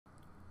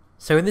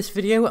So in this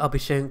video I'll be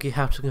showing you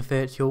how to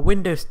convert your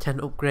Windows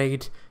 10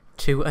 upgrade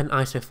to an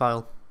ISO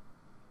file.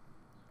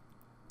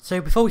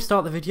 So before we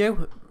start the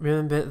video,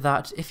 remember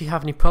that if you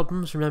have any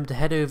problems, remember to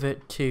head over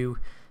to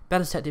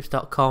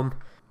BensTechTips.com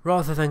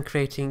rather than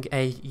creating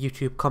a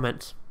YouTube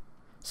comment.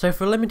 So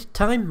for a limited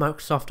time,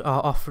 Microsoft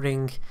are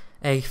offering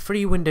a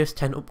free Windows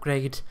 10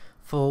 upgrade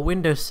for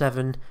Windows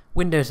 7,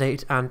 Windows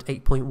 8 and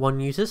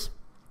 8.1 users.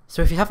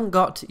 So if you haven't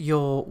got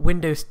your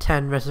Windows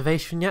 10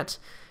 reservation yet,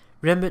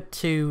 remember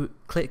to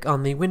click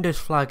on the Windows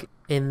flag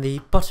in the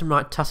bottom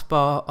right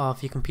taskbar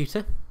of your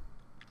computer.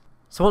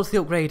 So once the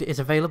upgrade is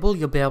available,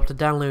 you'll be able to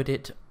download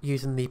it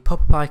using the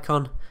pop-up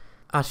icon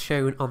as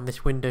shown on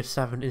this Windows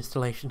 7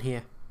 installation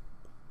here.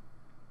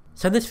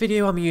 So in this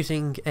video I'm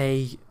using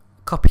a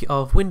copy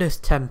of Windows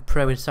 10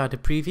 Pro Insider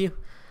Preview,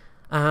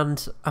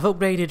 and I've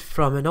upgraded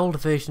from an older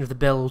version of the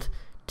build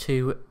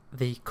to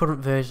the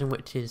current version,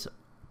 which is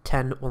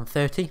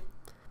 10.130.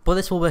 But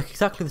this will work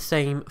exactly the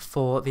same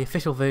for the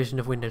official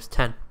version of Windows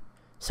 10.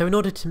 So in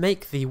order to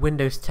make the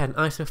Windows 10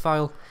 ISO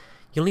file,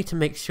 you'll need to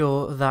make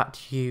sure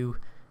that you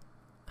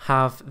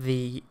have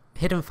the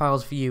hidden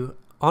files view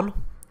on.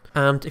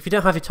 And if you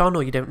don't have it on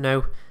or you don't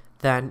know,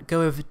 then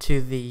go over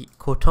to the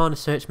Cortana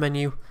search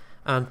menu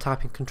and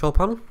type in Control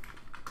Panel.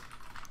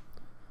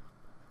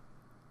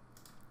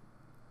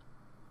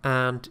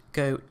 And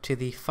go to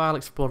the File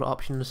Explorer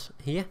options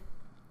here.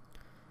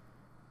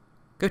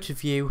 Go to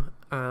View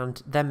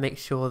and then make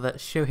sure that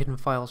Show Hidden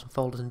Files and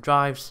Folders and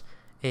Drives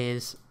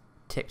is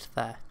ticked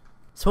there.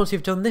 So once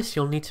you've done this,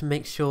 you'll need to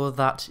make sure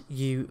that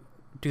you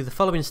do the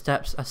following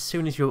steps as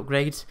soon as you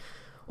upgrade,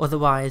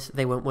 otherwise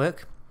they won't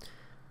work.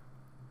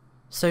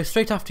 So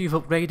straight after you've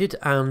upgraded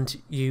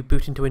and you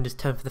boot into Windows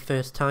 10 for the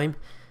first time,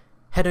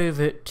 head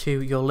over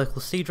to your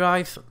local C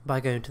drive by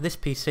going to this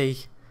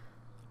PC,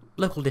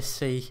 local disk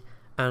C,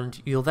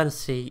 and you'll then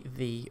see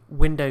the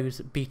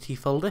Windows BT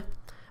folder.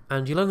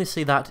 And you'll only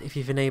see that if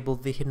you've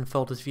enabled the hidden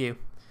folders view.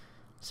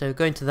 So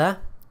go into there,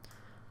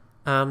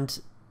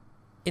 and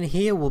in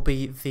here will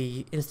be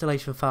the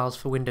installation files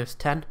for Windows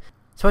 10.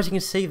 So as you can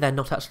see, they're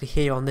not actually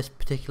here on this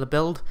particular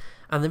build,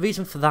 and the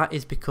reason for that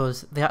is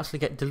because they actually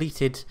get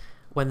deleted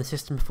when the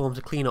system performs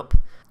a cleanup.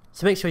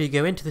 So make sure you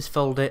go into this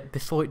folder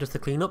before it does the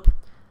cleanup,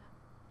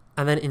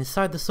 and then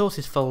inside the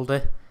sources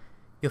folder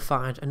you'll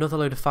find another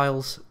load of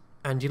files,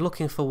 and you're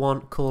looking for one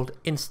called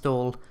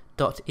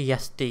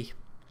install.esd.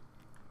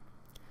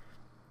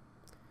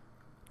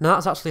 Now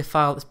that's actually a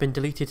file that's been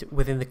deleted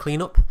within the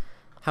cleanup,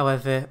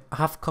 however I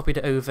have copied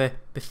it over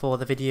before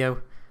the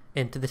video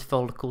into this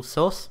folder called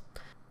source,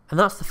 and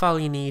that's the file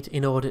you need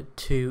in order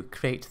to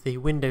create the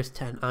Windows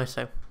 10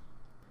 ISO.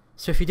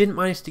 So if you didn't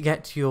manage to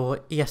get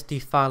your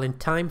ESD file in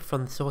time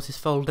from the sources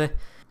folder,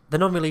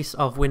 then on release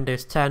of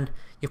Windows 10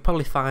 you'll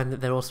probably find that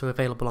they're also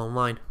available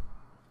online.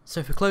 So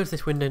if we close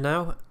this window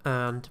now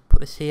and put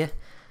this here,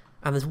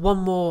 and there's one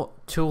more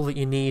tool that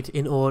you need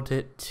in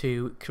order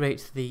to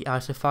create the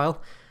ISO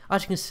file.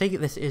 As you can see,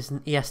 this is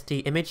an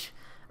ESD image,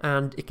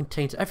 and it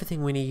contains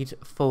everything we need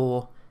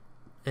for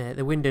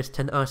the Windows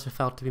 10 ISO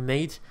file to be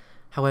made.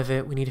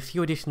 However, we need a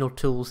few additional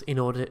tools in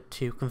order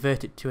to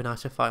convert it to an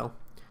ISO file.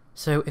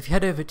 So if you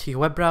head over to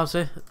your web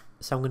browser,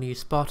 so I'm going to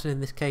use Spartan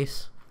in this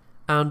case,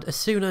 and as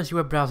soon as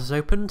your web browser is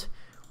opened,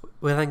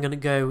 we're then going to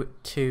go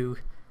to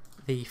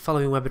the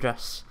following web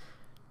address,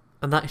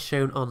 and that is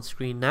shown on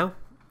screen now.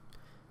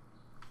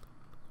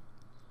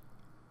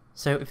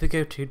 So if we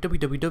go to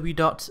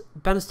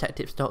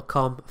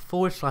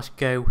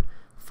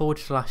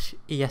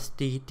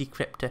www.BensTechTips.com/go/ESD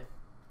Decrypter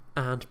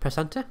and press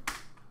enter,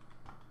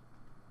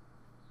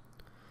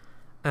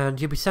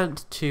 and you'll be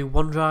sent to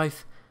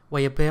OneDrive,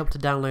 where you'll be able to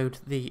download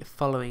the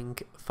following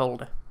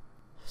folder.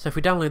 So if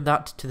we download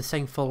that to the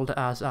same folder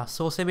as our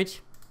source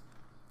image,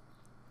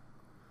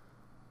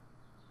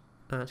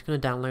 and it's going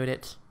to download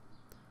it,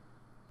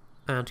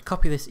 and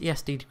copy this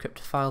ESD Decrypter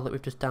file that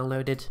we've just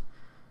downloaded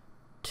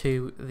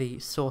to the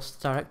source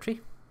directory,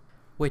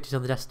 which is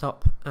on the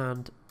desktop,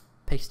 and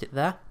paste it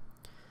there.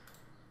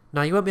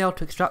 Now you won't be able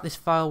to extract this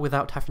file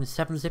without having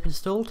 7-zip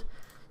installed,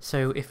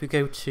 so if we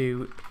go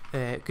to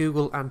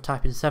Google and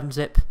type in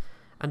 7-zip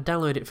and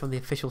download it from the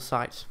official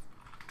site.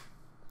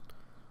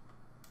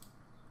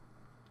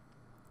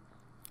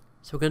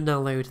 So we're going to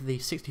download the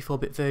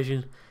 64-bit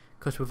version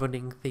because we're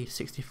running the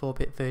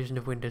 64-bit version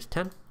of Windows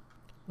 10.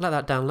 Let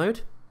that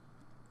download.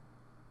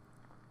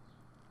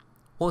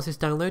 Once it's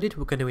downloaded,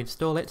 we're going to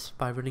install it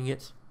by running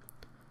it.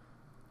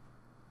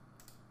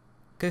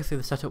 Go through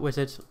the setup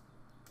wizard,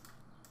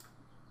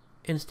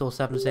 install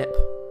 7-zip,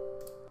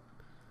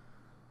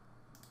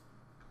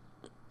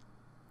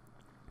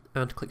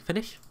 and click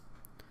finish.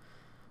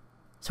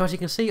 So as you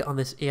can see on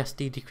this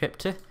ESD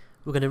decryptor,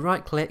 we're going to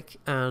right click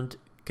and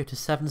go to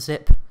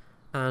 7-zip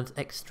and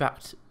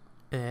extract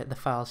the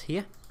files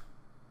here.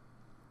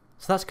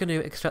 So that's going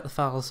to extract the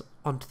files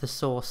onto the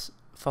source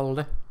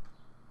folder.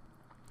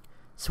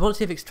 So once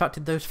you've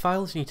extracted those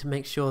files, you need to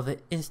make sure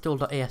that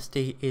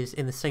install.asd is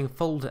in the same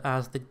folder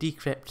as the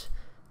decrypt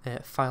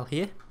file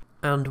here.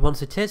 And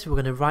once it is, we're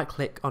going to right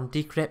click on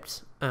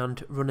decrypt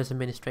and run as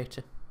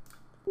administrator.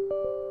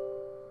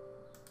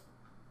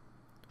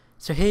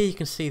 So here you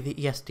can see the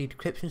ESD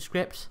Decryption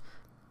script,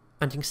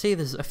 and you can see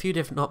there's a few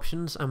different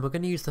options, and we're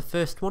going to use the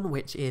first one,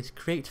 which is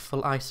create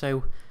full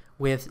ISO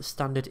with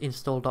standard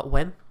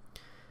install.win.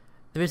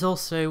 There is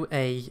also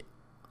a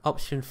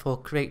option for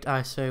create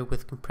ISO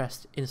with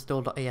compressed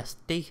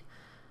install.asd,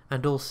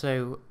 and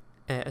also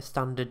a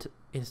standard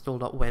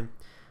install.win.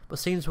 But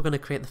since we're going to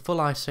create the full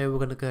ISO, we're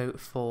going to go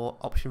for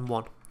option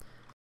 1.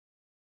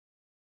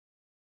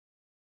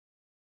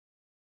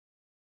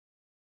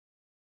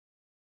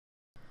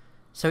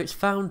 So it's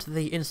found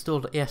the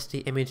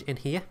install.asd image in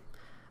here,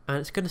 and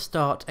it's going to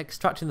start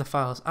extracting the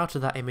files out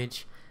of that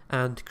image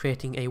and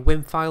creating a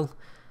WIM file.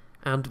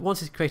 And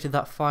once it's created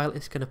that file,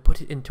 it's going to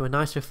put it into an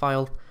ISO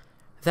file.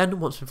 Then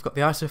once we've got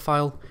the ISO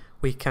file,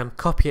 we can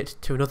copy it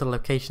to another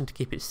location to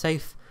keep it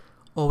safe,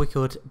 or we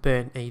could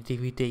burn a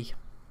DVD.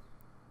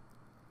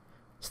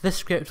 So this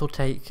script will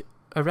take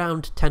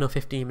around 10 or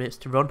 15 minutes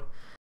to run.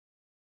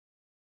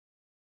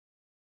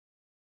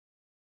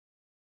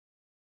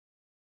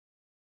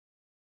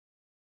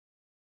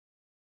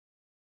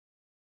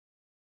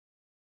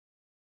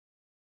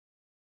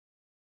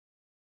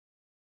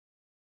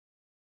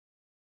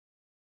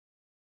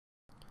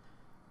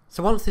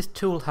 So once this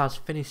tool has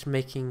finished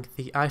making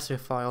the ISO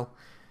file,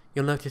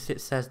 you'll notice it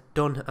says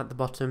done at the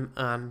bottom,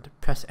 and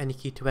press any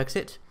key to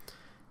exit.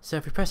 So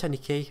if we press any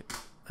key,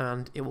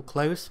 and it will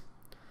close.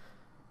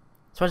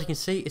 So as you can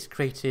see, it's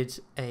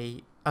created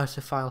a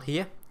ISO file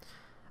here,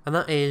 and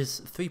that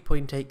is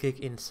 3.8 gig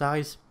in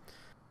size.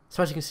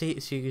 So as you can see,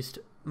 it's used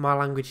my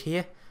language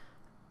here,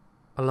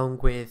 along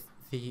with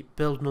the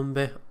build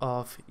number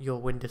of your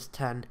Windows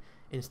 10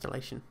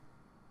 installation.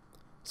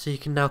 So you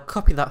can now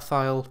copy that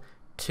file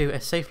to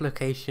a safe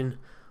location,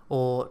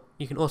 or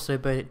you can also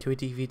burn it to a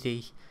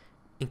DVD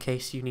in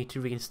case you need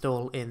to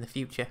reinstall in the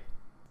future.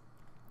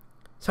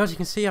 So as you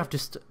can see, I've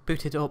just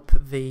booted up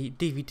the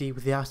DVD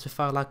with the ISO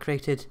file I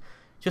created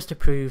just to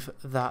prove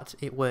that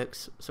it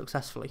works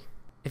successfully.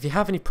 If you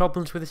have any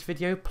problems with this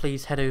video,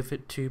 please head over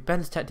to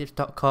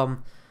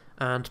BensTechTips.com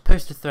and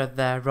post a thread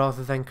there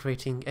rather than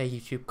creating a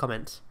YouTube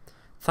comment.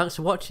 Thanks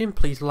for watching,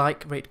 please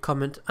like, rate,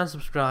 comment and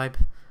subscribe,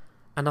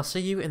 and I'll see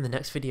you in the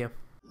next video.